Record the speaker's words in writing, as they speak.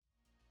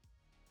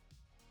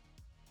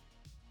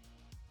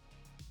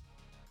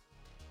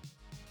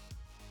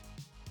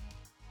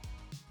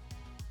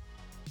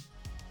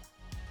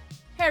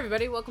Hey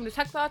everybody, welcome to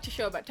Tech Thoughts, a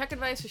show about tech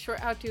advice, a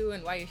short how-to,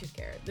 and why you should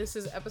care. This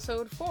is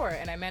episode 4,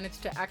 and I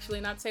managed to actually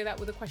not say that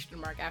with a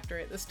question mark after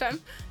it this time.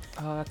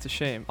 Oh, that's a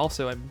shame.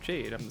 Also, I'm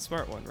Jade. I'm the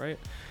smart one, right?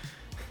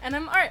 And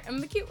I'm Art.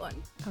 I'm the cute one.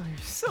 Oh, you're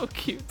so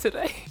cute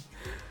today.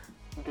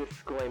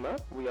 Disclaimer,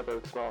 we are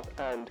both smart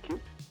and cute.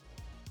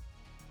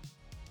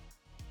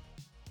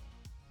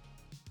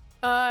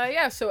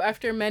 So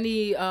after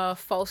many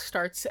false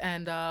starts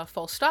and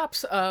false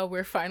stops,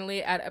 we're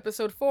finally at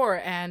episode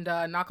 4, and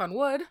knock on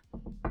wood,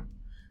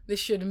 this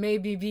should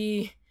maybe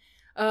be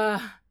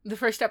the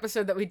first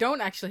episode that we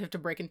don't actually have to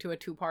break into a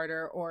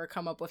two-parter or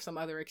come up with some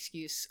other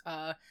excuse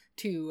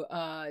to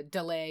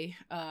delay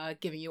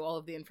giving you all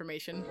of the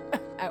information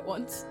at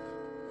once.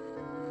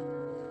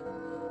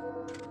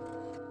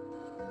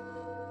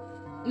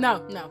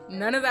 No,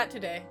 none of that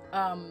today.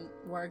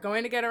 We're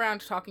going to get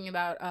around to talking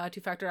about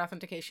two-factor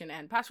authentication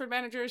and password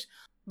managers.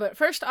 But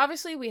first,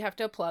 obviously, we have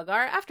to plug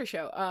our after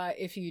show.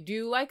 If you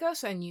do like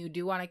us and you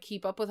do want to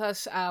keep up with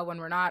us when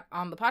we're not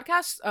on the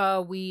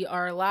podcast, we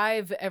are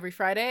live every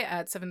Friday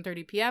at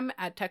 7:30 p.m.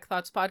 at Tech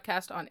Thoughts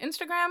Podcast on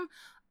Instagram.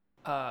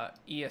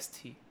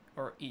 EST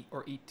or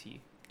ET.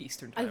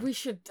 Eastern time.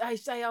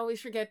 I always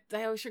forget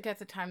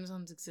the time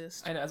zones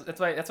exist. I know, that's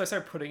why I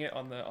started putting it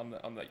on the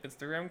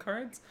Instagram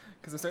cards,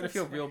 because I'm starting to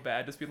feel real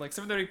bad just being like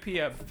 7:30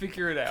 p.m.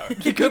 Figure it out.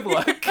 Good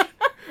luck.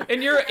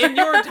 In your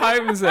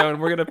time zone,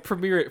 we're gonna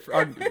premiere it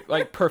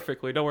like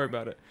perfectly. Don't worry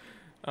about it.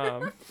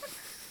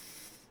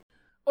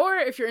 Or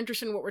if you're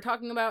interested in what we're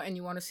talking about and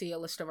you want to see a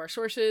list of our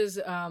sources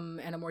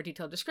and a more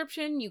detailed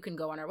description, you can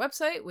go on our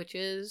website, which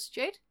is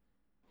Jade.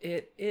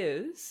 It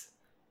is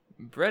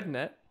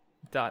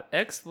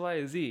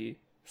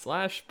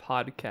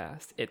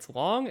breadnet.xyz/podcast. It's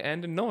long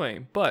and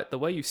annoying, but the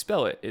way you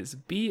spell it is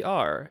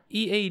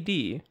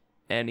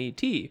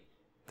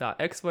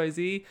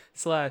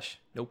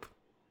breadnet.xyz/nope.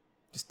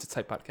 Just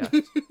type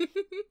podcast.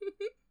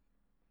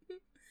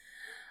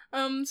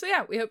 So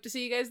yeah, we hope to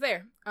see you guys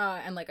there.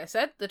 And like I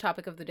said, the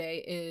topic of the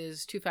day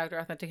is two-factor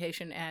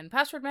authentication and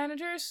password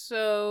managers.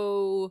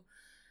 So,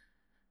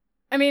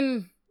 I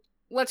mean,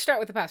 let's start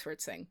with the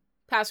passwords thing.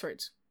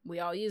 Passwords.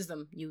 We all use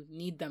them. You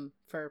need them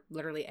for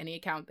literally any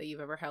account that you've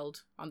ever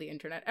held on the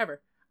internet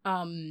ever.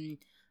 And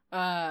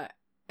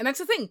that's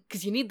the thing,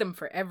 because you need them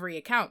for every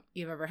account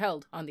you've ever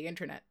held on the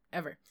internet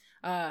ever.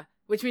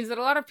 Which means that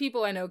a lot of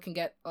people I know can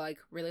get like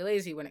really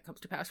lazy when it comes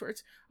to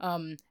passwords.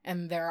 And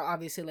there are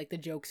obviously like the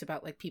jokes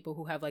about like people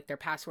who have like their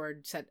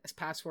password set as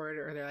password,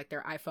 or their like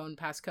their iPhone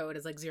passcode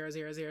is like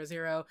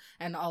 0000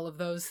 and all of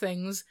those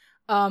things.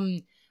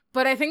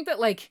 But I think that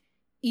like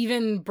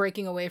even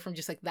breaking away from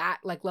just like that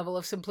like level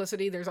of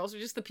simplicity, there's also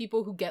just the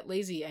people who get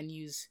lazy and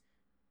use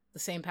the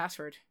same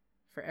password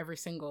for every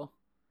single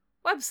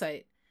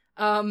website.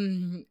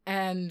 And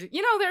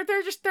you know, there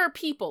are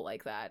people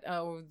like that.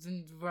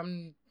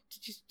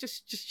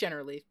 Just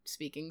generally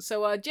speaking.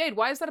 So Jade,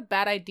 why is that a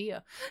bad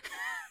idea?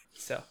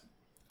 So,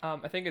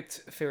 I think it's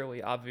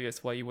fairly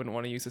obvious why you wouldn't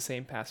want to use the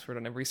same password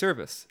on every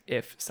service.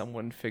 If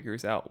someone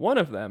figures out one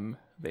of them,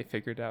 they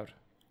figured out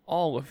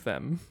all of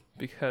them,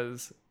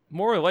 because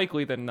more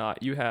likely than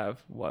not, you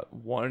have,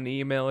 one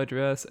email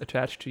address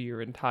attached to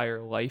your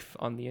entire life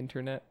on the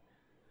internet?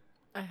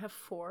 I have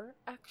 4,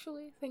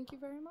 actually. Thank you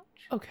very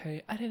much.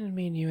 Okay, I didn't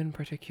mean you in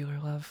particular,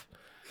 love.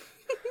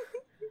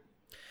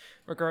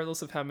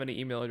 Regardless of how many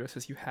email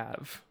addresses you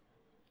have,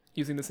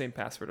 using the same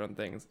password on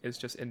things is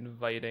just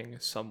inviting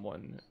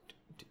someone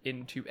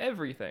into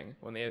everything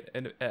when they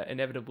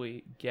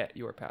inevitably get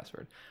your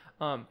password.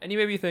 And you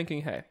may be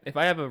thinking, hey, if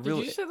I have a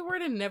really... Did you say the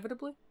word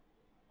inevitably?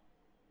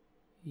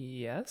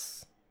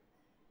 Yes.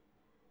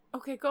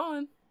 Okay, go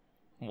on.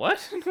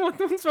 What?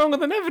 What's wrong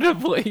with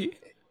inevitably?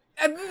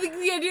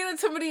 The idea that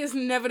somebody is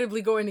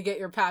inevitably going to get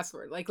your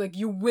password, like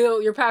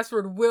your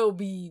password will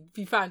be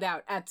found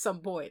out at some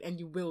point, and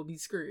you will be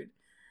screwed.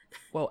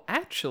 Well,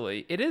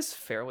 actually, it is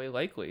fairly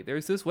likely.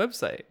 There's this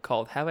website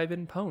called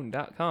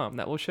haveibeenpwned.com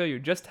that will show you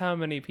just how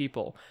many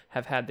people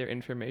have had their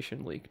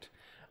information leaked.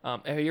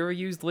 Have you ever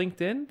used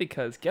LinkedIn?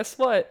 Because guess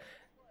what?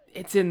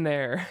 It's in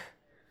there.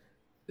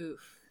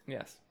 Oof.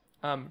 Yes.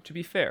 To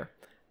be fair,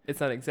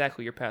 it's not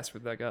exactly your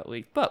password that got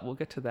leaked, but we'll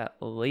get to that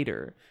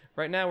later.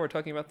 Right now, we're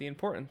talking about the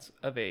importance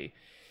of a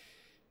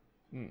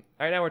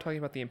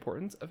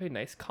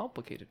nice,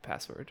 complicated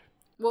password.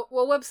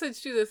 Well,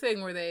 websites do the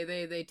thing where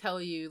they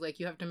tell you, like,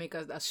 you have to make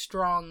a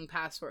strong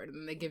password,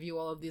 and they give you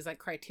all of these, like,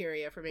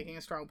 criteria for making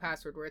a strong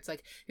password, where it's,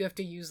 like, you have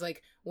to use,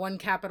 like, 1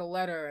 capital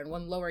letter, and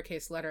 1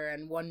 lowercase letter,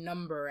 and 1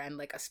 number, and,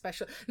 like, a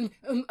special...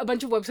 A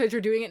bunch of websites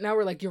are doing it now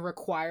where, like, you're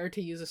required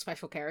to use a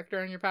special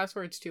character in your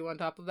passwords, too, on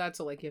top of that,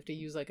 so, like, you have to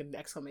use, like, an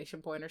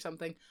exclamation point or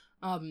something.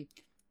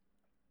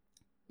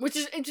 Which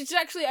is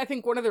actually, I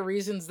think, one of the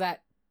reasons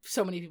that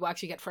so many people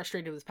actually get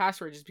frustrated with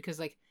passwords is because,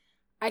 like,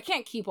 I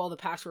can't keep all the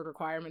password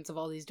requirements of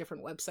all these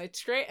different websites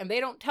straight, and they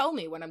don't tell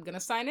me when I'm going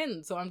to sign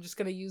in, so I'm just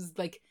going to use,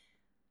 like,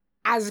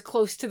 as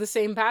close to the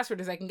same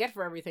password as I can get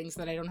for everything so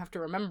that I don't have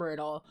to remember it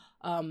all.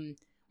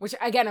 Which,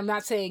 again, I'm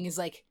not saying is,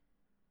 like,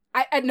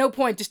 at no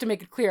point, just to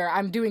make it clear,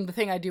 I'm doing the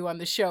thing I do on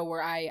the show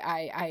where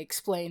I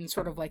explain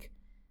sort of, like,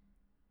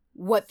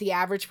 what the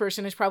average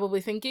person is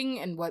probably thinking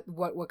and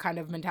what kind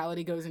of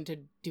mentality goes into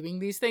doing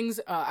these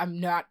things. I'm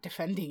not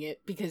defending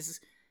it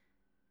because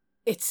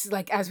it's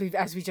like, as we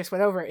just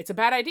went over, it's a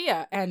bad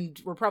idea, and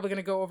we're probably going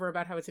to go over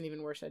about how it's an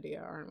even worse idea,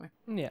 aren't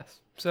we? Yes.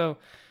 So,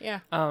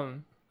 Yeah.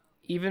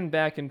 Even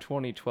back in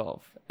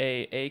 2012,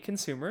 a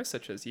consumer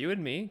such as you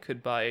and me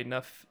could buy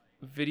enough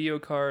video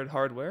card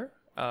hardware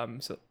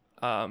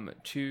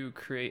to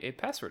create a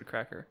password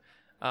cracker.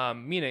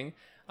 Meaning,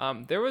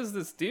 there was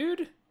this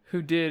dude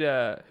who did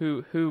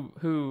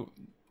who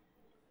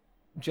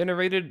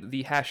generated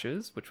the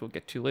hashes, which we'll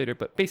get to later,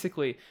 but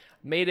basically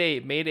made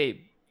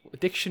a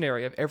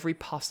dictionary of every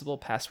possible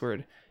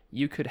password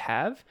you could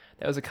have.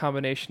 That was a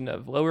combination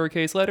of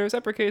lowercase letters,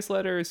 uppercase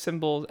letters,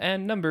 symbols,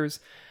 and numbers,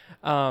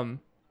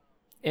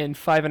 in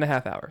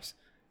 5.5 hours,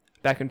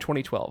 back in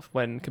 2012,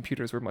 when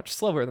computers were much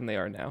slower than they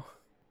are now.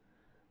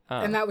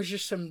 And that was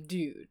just some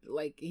dude.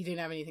 Like, he didn't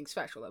have anything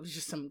special. That was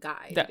just some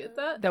guy who did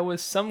that? That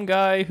was some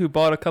guy who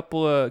bought a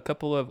couple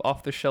of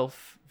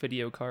off-the-shelf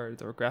video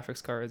cards, or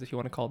graphics cards, if you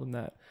want to call them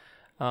that.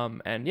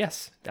 And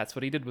yes, that's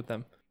what he did with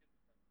them.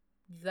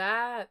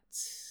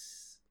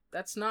 That's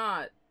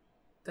not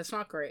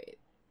great.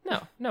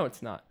 No,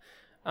 it's not.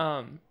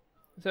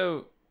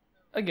 So,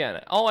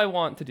 again, all I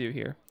want to do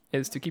here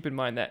is to keep in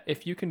mind that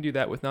if you can do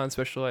that with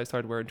non-specialized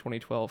hardware in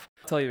 2012,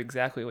 I'll tell you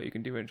exactly what you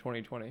can do in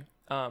 2020.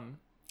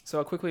 So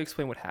I'll quickly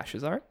explain what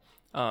hashes are.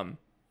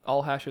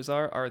 All hashes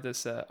are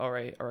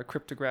a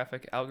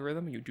cryptographic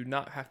algorithm. You do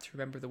not have to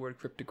remember the word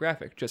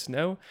cryptographic. Just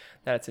know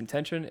that its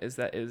intention is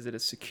it a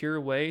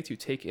secure way to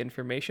take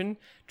information,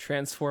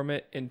 transform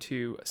it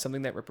into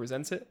something that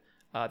represents it,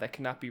 that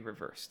cannot be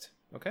reversed.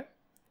 Okay?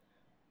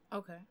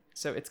 Okay.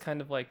 So it's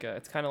kind of like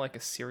a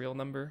serial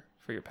number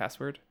for your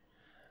password.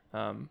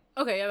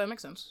 Okay, yeah, that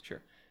makes sense.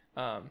 Sure.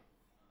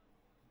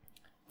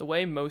 The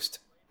way most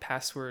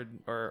password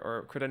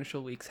or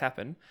credential leaks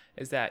happen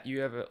is that you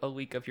have a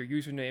leak of your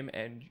username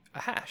and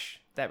a hash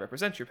that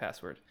represents your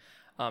password.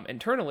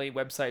 Internally,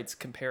 websites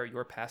compare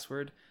your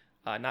password,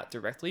 not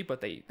directly, but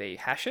they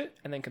hash it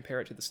and then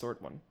compare it to the stored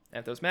one.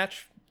 And if those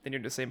match, then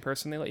you're the same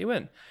person, they let you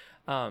in.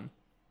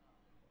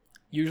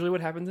 Usually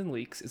what happens in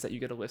leaks is that you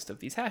get a list of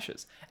these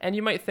hashes. And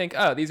you might think,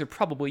 oh, these are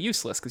probably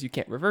useless because you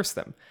can't reverse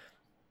them.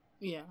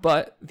 Yeah.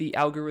 But the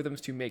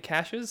algorithms to make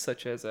hashes,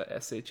 such as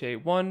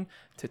SHA-1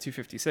 to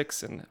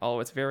 256 and all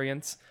of its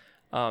variants,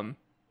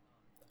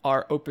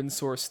 are open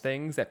source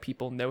things that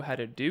people know how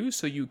to do.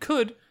 So you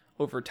could,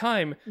 over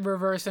time,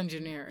 reverse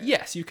engineer it.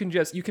 Yes, you can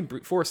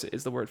brute force it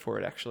is the word for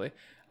it, actually.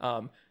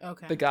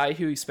 Okay. The guy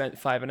who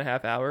spent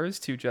 5.5 hours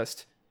to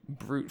just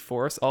brute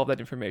force all that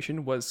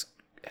information was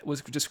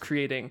just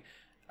creating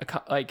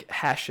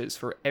hashes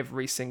for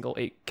every single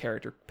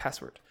 8-character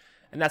password.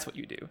 And that's what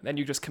you do. Then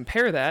you just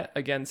compare that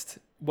against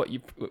what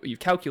you've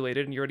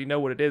calculated, and you already know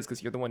what it is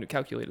because you're the one who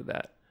calculated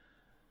that.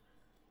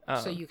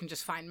 So you can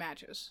just find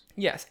matches.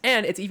 Yes,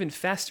 and it's even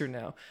faster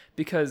now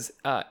because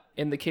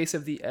in the case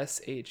of the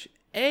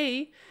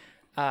SHA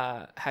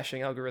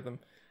hashing algorithm,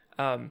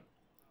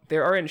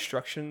 there are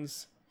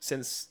instructions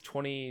since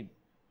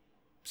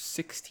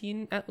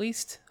 2016 at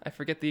least. I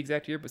forget the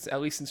exact year, but at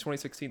least since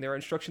 2016, there are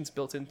instructions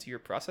built into your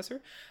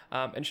processor.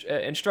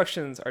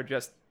 Instructions are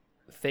just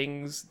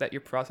things that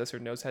your processor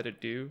knows how to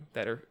do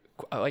that are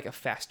like a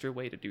faster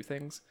way to do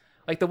things.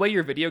 Like the way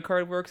your video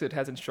card works, it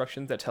has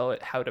instructions that tell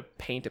it how to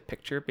paint a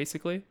picture,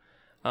 basically.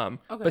 But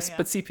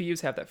CPUs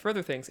have that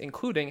further things,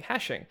 including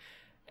hashing,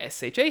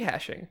 SHA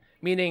hashing,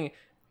 meaning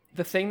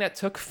the thing that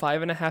took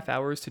 5.5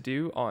 hours to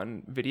do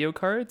on video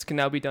cards can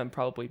now be done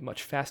probably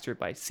much faster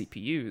by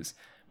CPUs,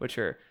 which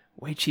are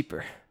way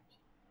cheaper.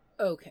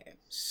 Okay,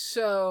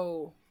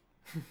 so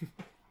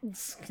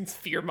it's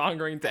fear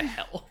mongering to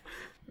hell.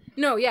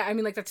 No, yeah, I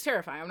mean, like, that's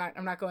terrifying.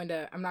 I'm not going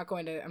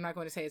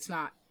to say it's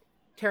not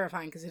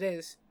terrifying because it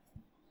is.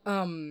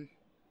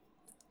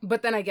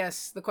 But then I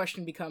guess the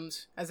question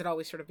becomes, as it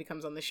always sort of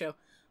becomes on this show,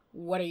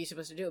 what are you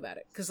supposed to do about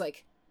it? Because,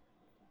 like,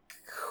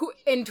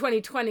 in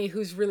 2020,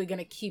 who's really going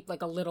to keep,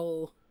 like, a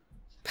little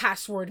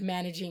password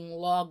managing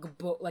log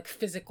book, like,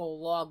 physical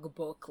log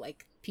book,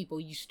 like people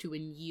used to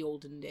in ye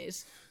olden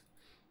days?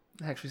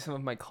 Actually, some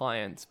of my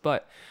clients,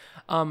 but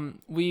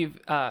we've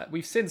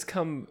since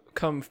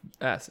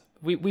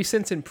we've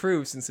since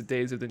improved since the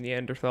days of the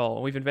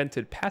Neanderthal. We've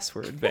invented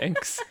password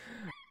banks.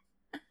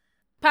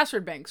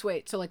 Password banks.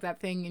 Wait, so like that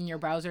thing in your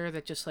browser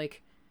that just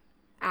like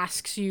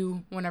asks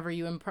you whenever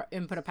you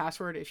input a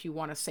password if you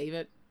want to save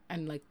it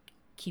and like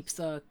keeps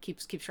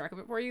track of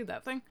it for you.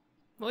 That thing.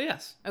 Well,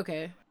 yes.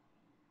 Okay.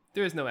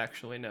 There is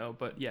no,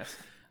 but yes.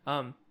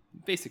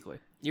 Basically,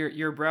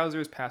 your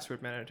browser's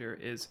password manager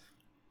is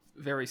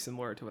very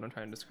similar to what I'm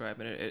trying to describe,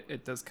 and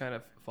it does kind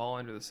of fall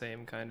under the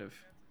same kind of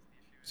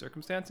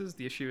circumstances.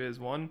 The issue is,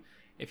 one,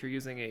 if you're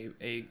using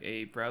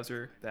a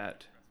browser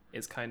that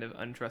is kind of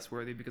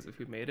untrustworthy because of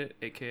who made it,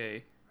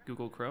 aka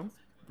Google Chrome.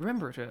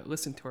 Remember to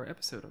listen to our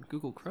episode on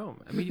Google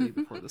Chrome immediately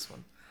before this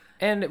one.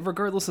 And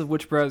regardless of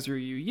which browser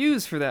you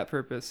use for that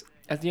purpose,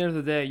 at the end of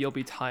the day, you'll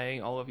be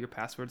tying all of your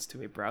passwords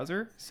to a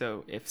browser.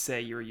 So if,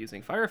 say, you were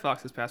using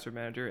Firefox as password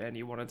manager and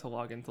you wanted to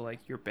log into like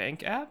your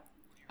bank app,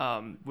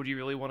 would you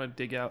really want to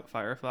dig out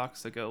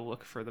Firefox to go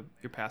look for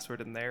your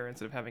password in there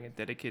instead of having a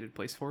dedicated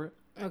place for it?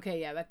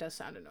 Okay, yeah, that does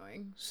sound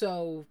annoying.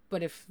 So,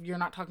 but if you're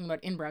not talking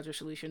about in-browser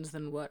solutions,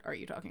 then what are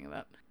you talking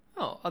about?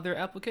 Oh, other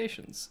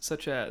applications,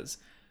 such as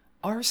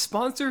our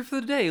sponsor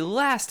for the day,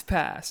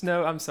 LastPass.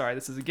 No, I'm sorry,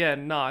 this is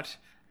again not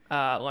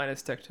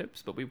Linus Tech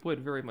Tips, but we would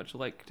very much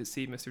like to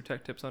see Mr.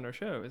 Tech Tips on our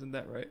show, isn't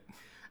that right?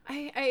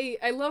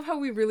 I love how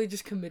we really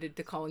just committed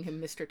to calling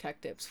him Mr.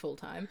 Tech Tips full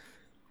time.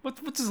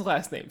 What's his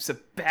last name?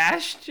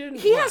 Sebastian?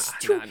 He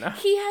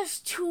has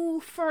two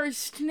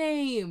first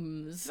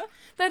names.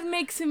 That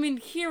makes him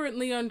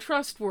inherently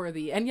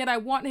untrustworthy, and yet I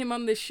want him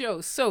on this show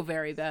so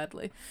very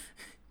badly.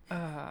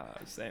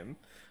 Same.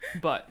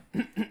 But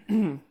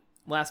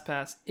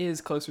LastPass is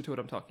closer to what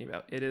I'm talking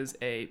about. It is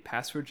a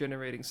password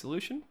generating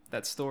solution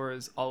that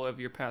stores all of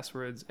your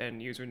passwords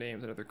and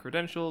usernames and other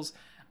credentials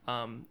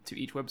to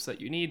each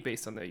website you need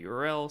based on their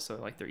URL. So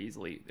like they're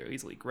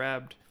easily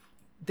grabbed.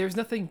 There's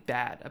nothing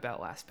bad about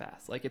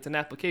LastPass. Like, it's an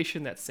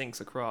application that syncs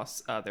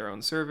across their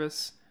own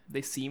service.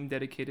 They seem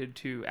dedicated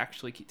to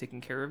actually keep taking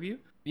care of you.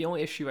 The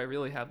only issue I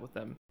really have with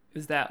them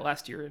is that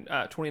last year in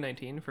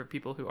 2019, for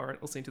people who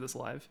aren't listening to this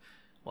live,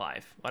 a lot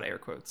of air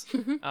quotes,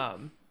 in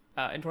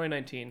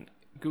 2019,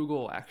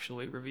 Google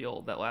actually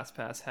revealed that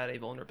LastPass had a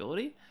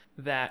vulnerability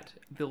that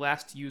the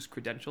last used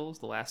credentials,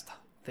 the last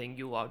thing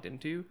you logged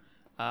into,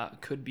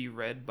 could be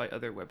read by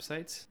other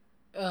websites.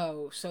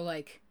 Oh, so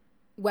like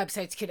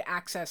websites could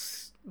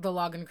access the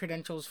login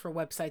credentials for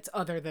websites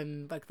other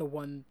than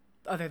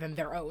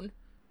their own.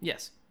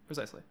 Yes,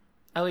 precisely.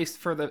 At least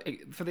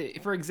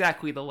for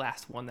exactly the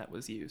last one that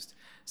was used.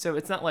 So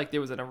it's not like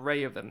there was an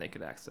array of them they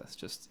could access.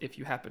 Just if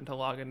you happen to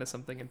log into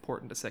something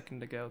important a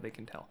second ago, they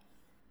can tell.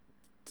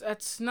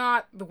 That's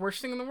not the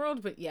worst thing in the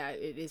world, but yeah,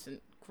 it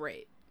isn't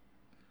great.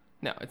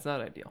 No, it's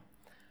not ideal.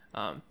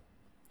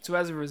 So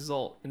as a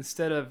result,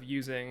 instead of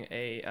using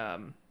a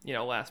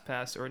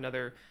LastPass or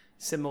another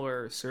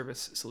similar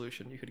service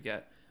solution you could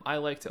get, I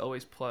like to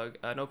always plug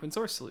an open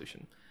source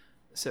solution.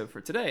 So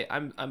for today,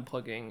 I'm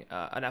plugging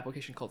an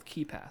application called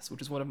KeePass,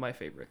 which is one of my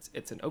favorites.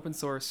 It's an open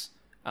source,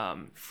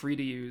 free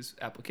to use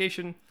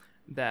application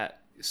that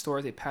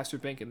stores a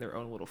password bank in their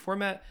own little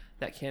format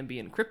that can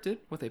be encrypted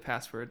with a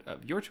password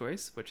of your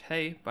choice, which,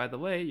 hey, by the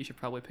way, you should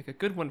probably pick a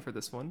good one for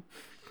this one.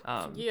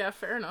 Yeah,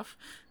 fair enough.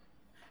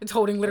 It's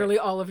holding literally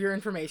all of your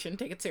information.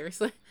 Take it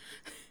seriously.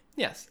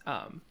 Yes.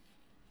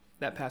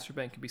 That password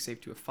bank can be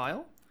saved to a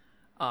file,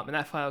 and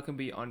that file can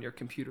be on your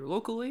computer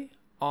locally,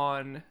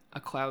 on a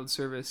cloud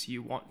service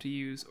you want to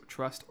use, or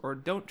trust, or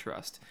don't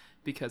trust.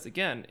 Because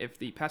again, if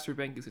the password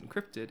bank is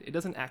encrypted, it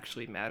doesn't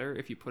actually matter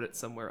if you put it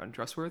somewhere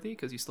untrustworthy,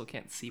 because you still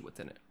can't see what's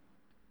in it.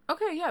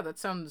 Okay, yeah, that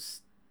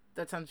sounds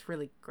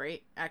really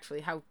great.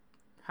 Actually, how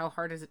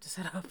hard is it to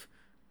set up?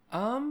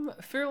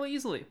 Fairly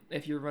easily.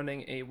 If you're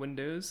running a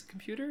Windows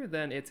computer,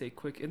 then it's a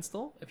quick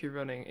install. If you're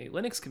running a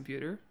Linux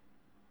computer,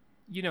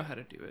 you know how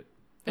to do it.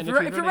 If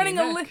you're running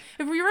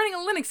a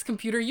Linux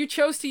computer, you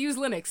chose to use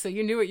Linux, so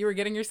you knew what you were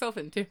getting yourself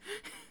into.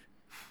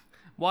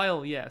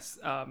 While, yes,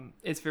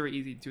 it's very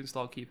easy to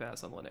install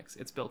KeePass on Linux.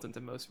 It's built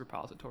into most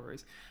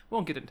repositories. We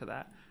won't get into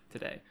that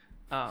today.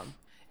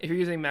 If you're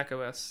using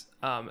macOS,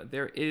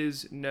 there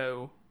is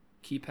no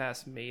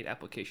KeePass-made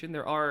application.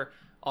 There are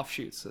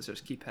offshoots, such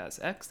as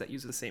KeePass X, that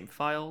use the same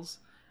files,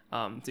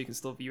 so you can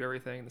still view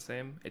everything the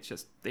same. It's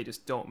just they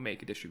just don't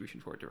make a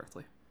distribution for it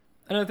directly.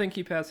 Another thing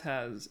KeePass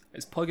has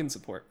is plugin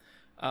support,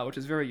 which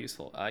is very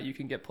useful. You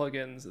can get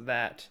plugins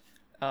that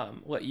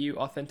let you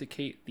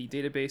authenticate the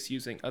database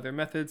using other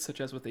methods, such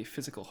as with a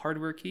physical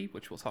hardware key,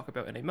 which we'll talk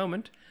about in a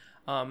moment,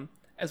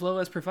 as well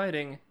as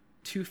providing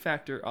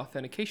two-factor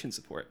authentication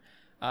support.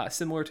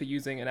 Similar to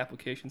using an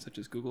application such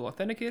as Google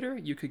Authenticator,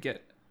 you could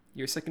get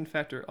your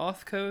second-factor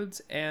auth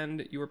codes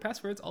and your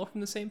passwords all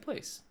from the same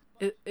place.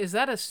 Is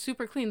that a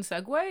super clean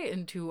segue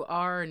into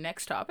our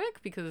next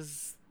topic?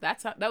 Because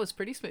that was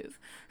pretty smooth.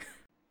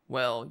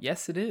 Well,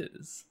 yes it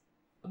is.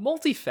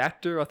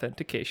 Multi-factor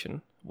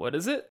authentication. What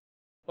is it?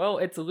 Well,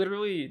 it's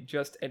literally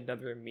just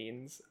another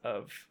means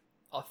of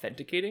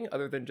authenticating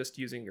other than just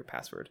using your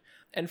password.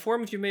 And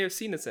forms you may have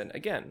seen this in,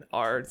 again,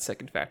 are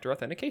second-factor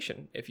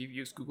authentication. If you've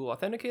used Google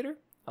Authenticator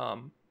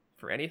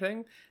for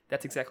anything,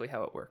 that's exactly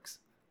how it works.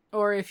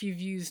 Or if you've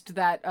used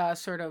that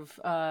sort of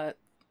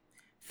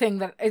thing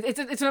that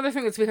it's another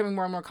thing that's becoming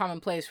more and more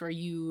commonplace, where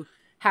you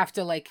have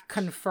to like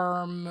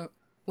confirm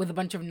with a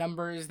bunch of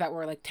numbers that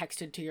were like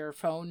texted to your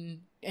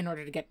phone in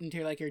order to get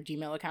into like your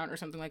Gmail account or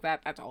something like that.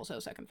 That's also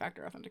second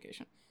factor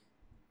authentication.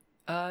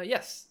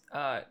 Yes.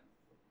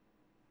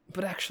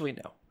 But actually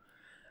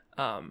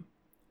no.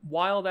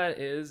 While that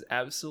is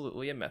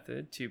absolutely a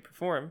method to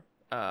perform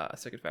a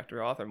second factor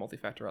auth or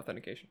multi-factor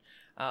authentication,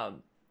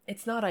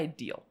 it's not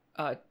ideal.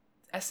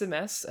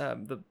 SMS,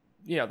 the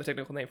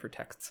technical name for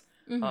texts,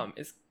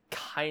 is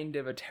kind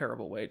of a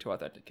terrible way to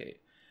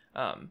authenticate.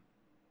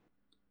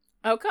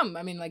 How come?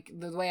 I mean, like,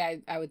 the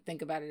way I would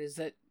think about it is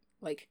that,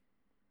 like,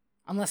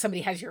 unless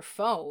somebody has your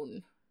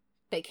phone,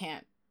 they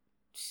can't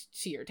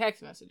see your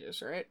text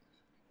messages, right?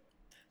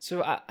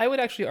 So I would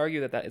actually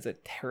argue that that is a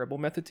terrible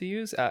method to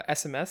use.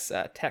 SMS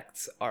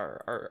texts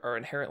are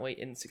inherently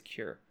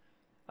insecure.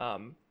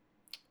 Pulling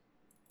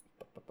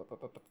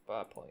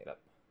it up.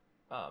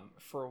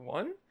 For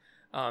one,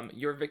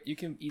 you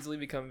can easily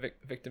become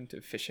victim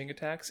to phishing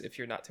attacks if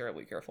you're not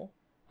terribly careful.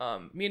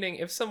 Meaning,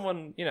 if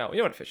someone, you know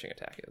what a phishing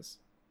attack is.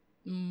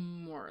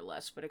 More or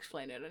less, but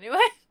explain it anyway.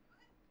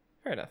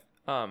 Fair enough.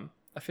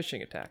 A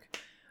phishing attack.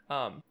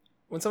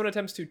 When someone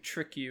attempts to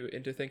trick you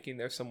into thinking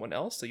they're someone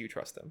else, so you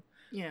trust them.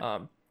 Yeah.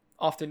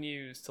 Often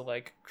used to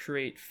like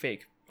create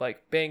fake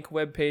like bank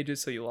web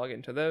pages, so you log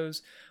into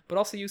those, but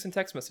also used in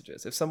text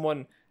messages. If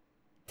someone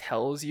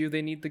tells you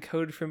they need the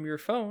code from your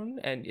phone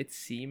and it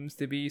seems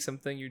to be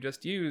something you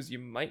just use, you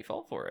might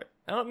fall for it.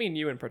 I don't mean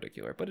you in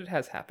particular, but it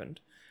has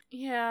happened.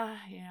 Yeah.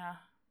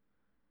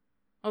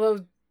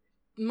 Although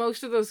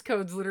most of those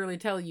codes literally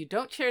tell you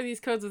don't share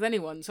these codes with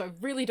anyone, so I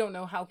really don't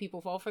know how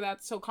people fall for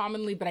that so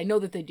commonly, but I know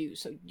that they do,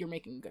 so you're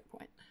making a good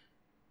point.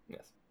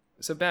 Yes.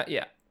 So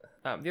the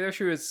other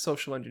issue is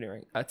social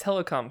engineering.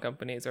 Telecom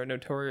companies are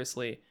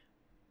notoriously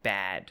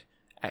bad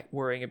at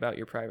worrying about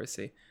your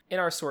privacy. In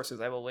our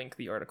sources, I will link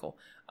the article,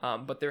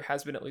 but there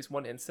has been at least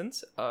one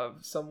instance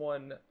of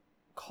someone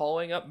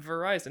calling up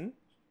Verizon,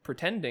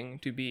 pretending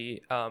to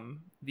be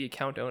the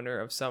account owner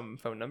of some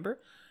phone number,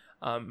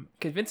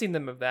 convincing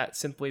them of that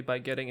simply by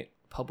getting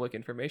public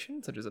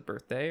information, such as a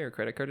birthday or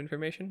credit card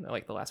information,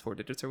 like the last 4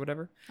 digits or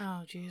whatever.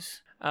 Oh,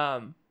 jeez.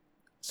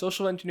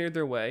 Social engineered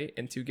their way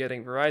into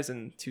getting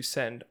Verizon to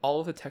send all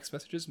of the text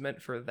messages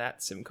meant for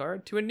that SIM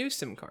card to a new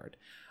SIM card,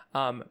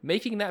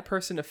 making that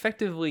person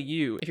effectively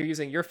you if you're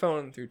using your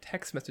phone through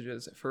text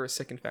messages for a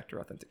second factor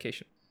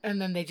authentication.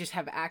 And then they just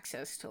have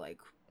access to, like,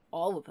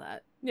 all of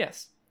that.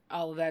 Yes.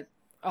 All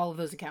of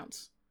those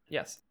accounts.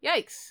 Yes.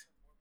 Yikes.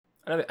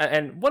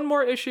 And one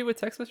more issue with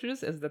text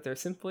messages is that they're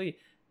simply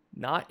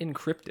not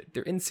encrypted.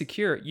 They're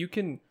insecure. You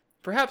can,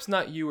 perhaps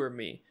not you or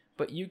me,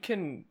 but you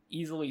can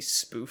easily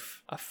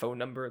spoof a phone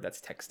number that's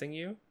texting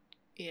you.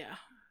 Yeah.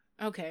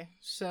 Okay,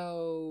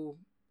 so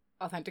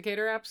authenticator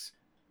apps?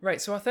 Right,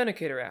 so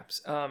authenticator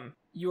apps.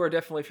 You are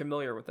definitely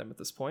familiar with them at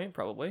this point,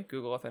 probably.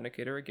 Google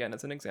Authenticator, again,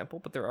 as an example,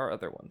 but there are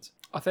other ones.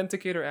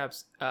 Authenticator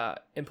apps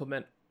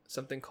implement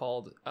something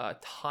called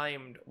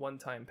timed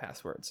one-time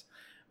passwords,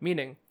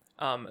 meaning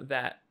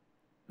that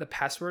the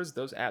passwords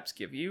those apps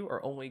give you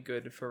are only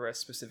good for a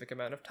specific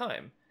amount of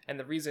time. And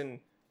the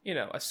reason,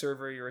 a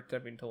server you're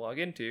attempting to log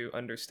into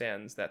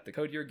understands that the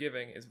code you're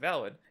giving is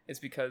valid is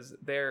because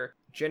they're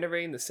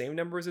generating the same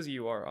numbers as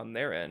you are on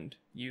their end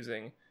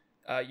using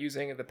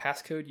the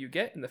passcode you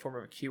get in the form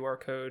of a QR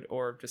code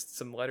or just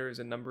some letters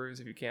and numbers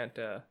if you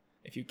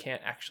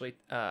can't actually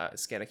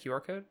scan a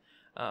QR code.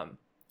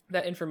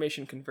 That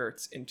information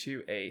converts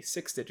into a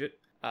 6-digit,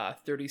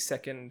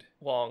 30-second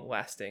long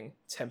lasting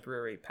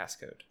temporary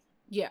passcode.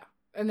 Yeah,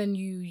 and then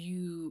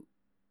you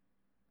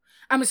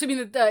I'm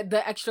assuming that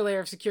the extra layer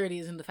of security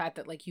is in the fact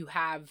that, like, you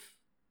have...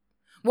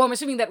 Well, I'm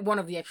assuming that one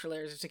of the extra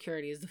layers of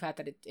security is the fact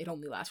that it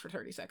only lasts for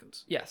 30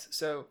 seconds. Yes,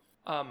 so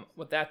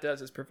what that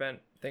does is prevent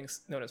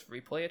things known as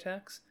replay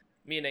attacks,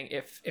 meaning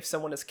if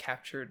someone has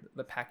captured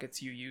the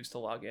packets you use to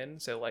log in,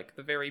 so, like,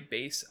 the very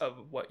base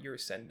of what you're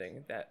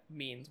sending, that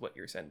means what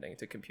you're sending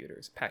to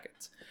computers,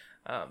 packets.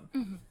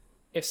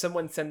 If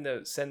someone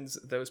sends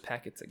those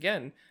packets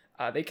again,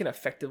 they can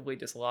effectively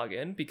just log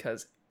in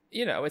because...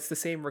 it's the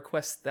same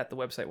request that the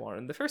website wanted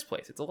in the first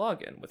place. It's a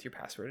login with your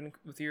password and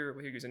with your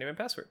username and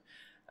password.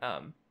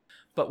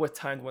 But with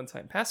timed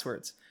one-time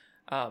passwords,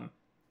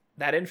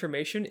 that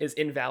information is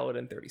invalid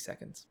in 30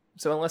 seconds.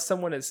 So unless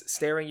someone is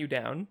staring you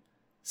down,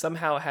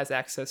 somehow has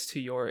access to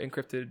your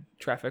encrypted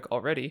traffic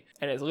already,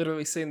 and is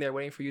literally sitting there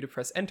waiting for you to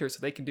press enter so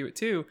they can do it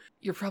too,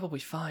 you're probably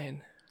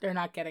fine. They're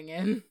not getting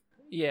in.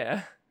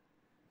 Yeah.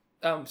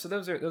 So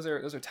those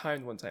are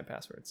timed one-time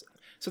passwords.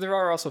 So there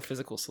are also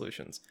physical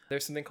solutions.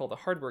 There's something called a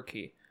hardware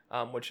key,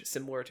 which,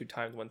 similar to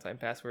timed one-time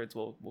passwords,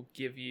 will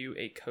give you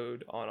a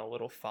code on a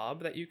little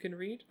fob that you can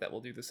read that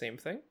will do the same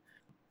thing.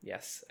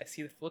 Yes, I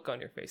see the look on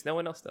your face. No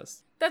one else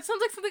does. That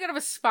sounds like something out of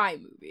a spy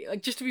movie.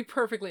 Like, just to be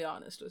perfectly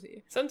honest with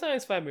you.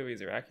 Sometimes spy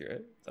movies are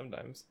accurate.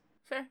 Sometimes.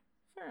 Fair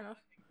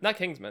enough. Not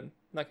Kingsman.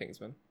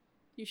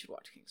 You should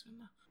watch Kingsman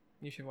though.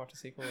 You should watch the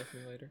sequel with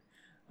me later.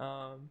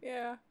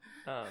 Yeah.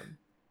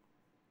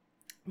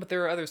 But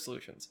there are other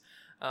solutions.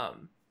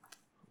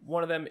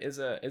 One of them is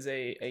a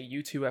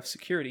U2F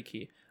security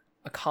key.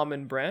 A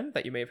common brand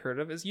that you may have heard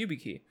of is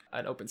YubiKey,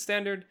 an open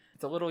standard.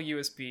 It's a little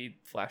USB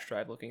flash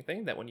drive looking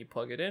thing that when you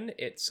plug it in,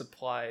 it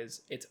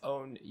supplies its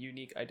own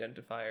unique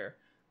identifier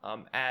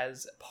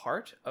as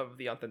part of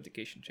the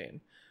authentication chain.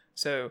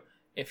 So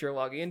if you're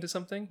logging into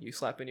something, you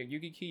slap in your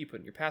YubiKey, you put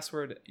in your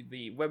password,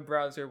 the web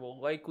browser will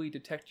likely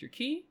detect your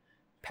key,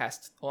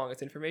 pass along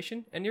its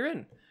information, and you're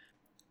in.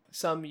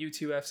 Some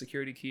U2F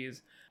security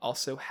keys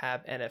also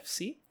have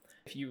NFC.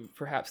 If you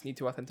perhaps need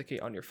to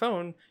authenticate on your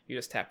phone, you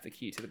just tap the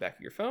key to the back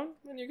of your phone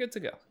and you're good to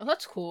go. Oh,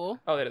 that's cool.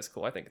 Oh, that is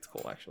cool. I think it's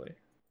cool, actually.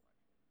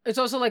 It's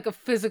also like a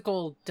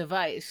physical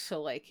device,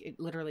 so like it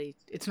literally,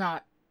 it's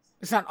not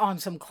on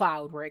some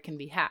cloud where it can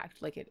be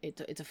hacked. Like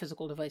it's a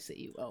physical device that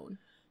you own.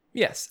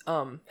 Yes.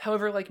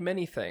 However, like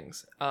many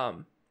things, as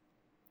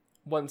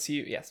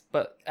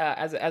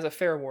a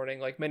fair warning,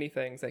 like many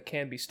things that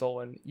can be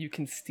stolen, you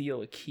can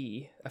steal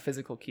a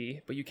physical key,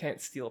 but you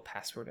can't steal a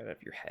password out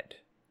of your head.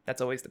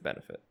 That's always the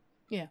benefit.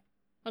 Yeah,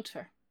 that's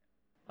fair.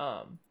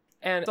 And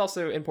it's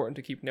also important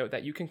to keep note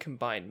that you can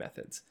combine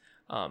methods.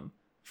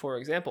 For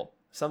example,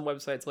 some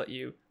websites let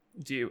you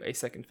do a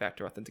second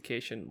factor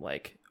authentication,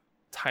 like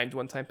timed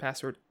one-time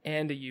password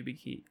and a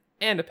YubiKey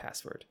and a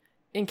password,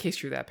 in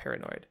case you're that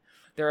paranoid.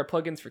 There are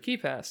plugins for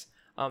KeePass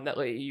that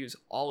let you use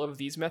all of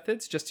these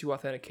methods just to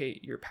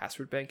authenticate your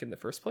password bank in the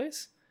first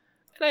place.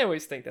 And I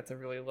always think that's a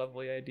really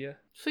lovely idea.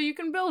 So you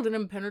can build an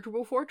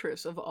impenetrable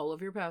fortress of all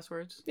of your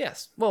passwords.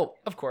 Yes. Well,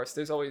 of course,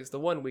 there's always the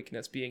one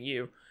weakness being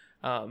you.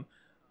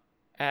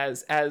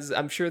 As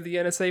I'm sure the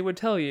NSA would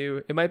tell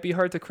you, it might be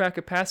hard to crack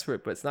a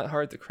password, but it's not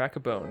hard to crack a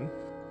bone.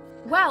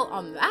 Well,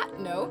 on that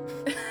note,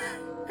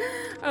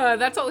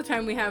 that's all the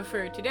time we have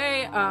for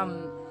today.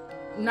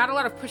 Not a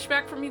lot of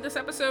pushback from me this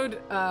episode.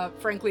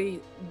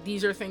 Frankly,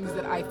 these are things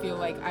that I feel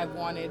like I've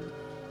wanted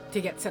to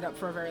get set up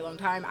for a very long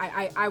time.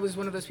 I was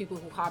one of those people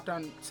who hopped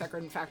on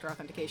second factor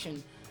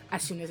authentication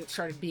as soon as it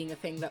started being a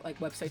thing that like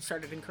websites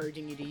started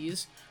encouraging you to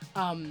use.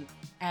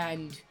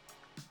 And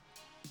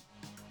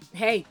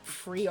hey,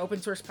 free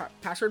open source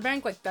password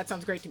bank, like that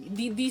sounds great to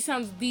me. These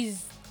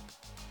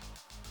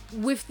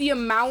with the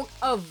amount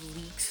of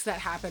leaks that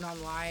happen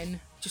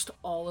online just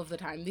all of the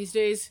time these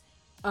days,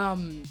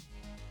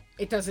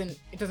 it doesn't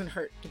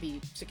hurt to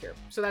be secure.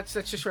 So that's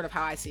just sort of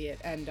how I see it,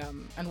 and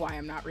why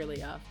I'm not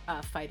really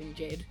fighting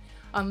Jade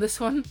on this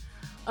one.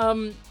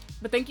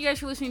 But thank you guys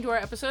for listening to our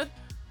episode.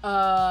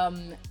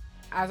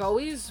 As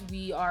always,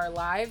 we are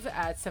live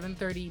at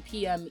 7:30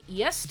 p.m.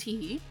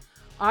 EST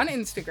on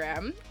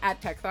Instagram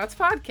at Tech Thoughts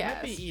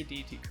Podcast. Might be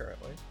EDT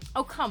currently.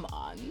 Oh, come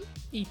on.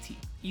 ET.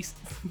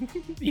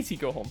 ET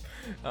go home.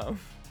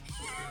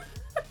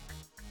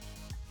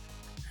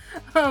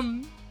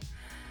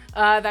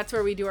 That's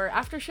where we do our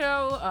after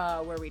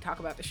show, where we talk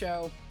about the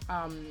show,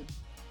 and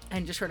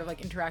just sort of like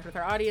interact with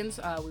our audience.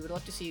 We would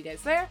love to see you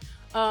guys there.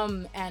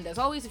 And as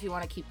always, if you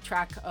want to keep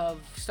track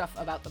of stuff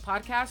about the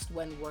podcast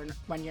when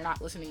you're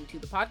not listening to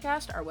the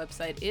podcast, our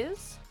website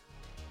is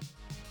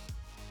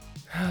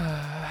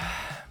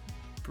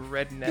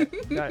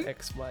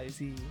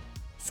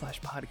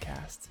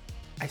breadnet.xyz/podcast.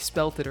 I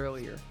spelt it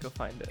earlier. Go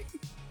find it.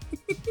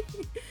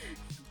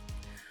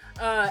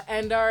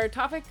 And our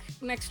topic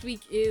next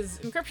week is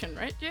encryption,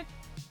 right, Jake?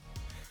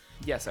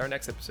 Yes, our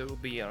next episode will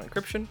be on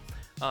encryption.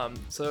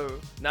 So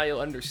now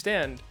you'll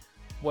understand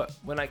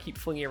when I keep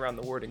flinging around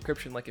the word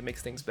encryption like it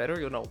makes things better,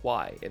 you'll know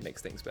why it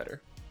makes things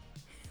better.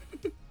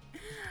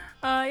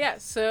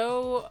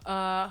 So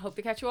hope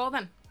to catch you all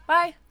then.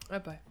 Bye.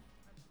 Bye-bye.